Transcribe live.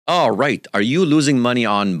All right. Are you losing money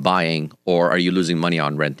on buying or are you losing money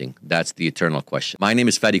on renting? That's the eternal question. My name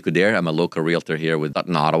is Fadi Kuder. I'm a local realtor here with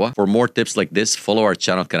Ottawa. For more tips like this, follow our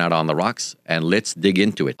channel Kanata on the Rocks and let's dig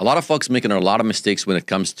into it. A lot of folks making a lot of mistakes when it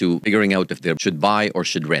comes to figuring out if they should buy or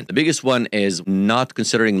should rent. The biggest one is not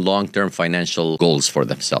considering long-term financial goals for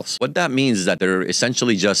themselves. What that means is that they're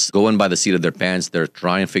essentially just going by the seat of their pants. They're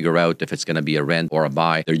trying to figure out if it's going to be a rent or a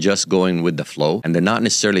buy. They're just going with the flow and they're not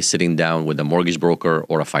necessarily sitting down with a mortgage broker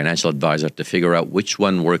or a financial advisor to figure out which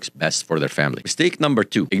one works best for their family. Mistake number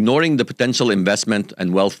 2, ignoring the potential investment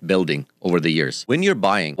and wealth building over the years. When you're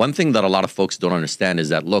buying, one thing that a lot of folks don't understand is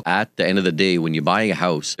that, look, at the end of the day, when you're buying a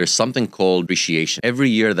house, there's something called appreciation. Every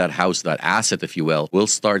year that house, that asset, if you will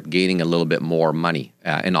start gaining a little bit more money.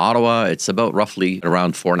 In Ottawa, it's about roughly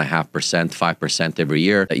around 4.5%, 5% every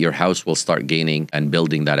year that your house will start gaining and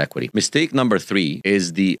building that equity. Mistake number 3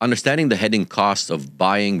 is the understanding the heading cost of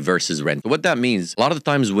buying versus rent. What that means, a lot of the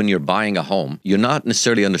times when you're buying a home, you're not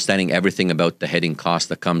necessarily understanding everything about the heading cost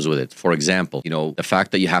that comes with it. For example, the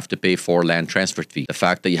fact that you have to pay for land transfer fee, the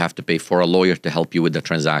fact that you have to pay for a lawyer to help you with the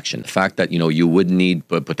transaction, the fact that, you would need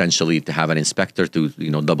potentially to have an inspector to,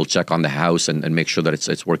 double check on the house and make sure that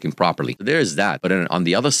it's working properly. So there is that. But then on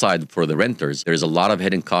the other side, for the renters, there's a lot of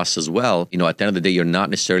hidden costs as well. At the end of the day, you're not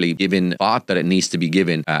necessarily given thought that it needs to be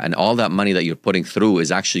given. And all that money that you're putting through is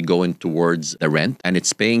actually going towards the rent and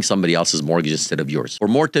it's paying somebody else's mortgage instead of yours. For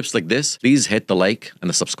more tips like this, please hit the like and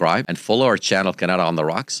the subscribe and follow our channel Kanata on the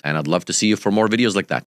Rocks. And I'd love to see you for more videos like that.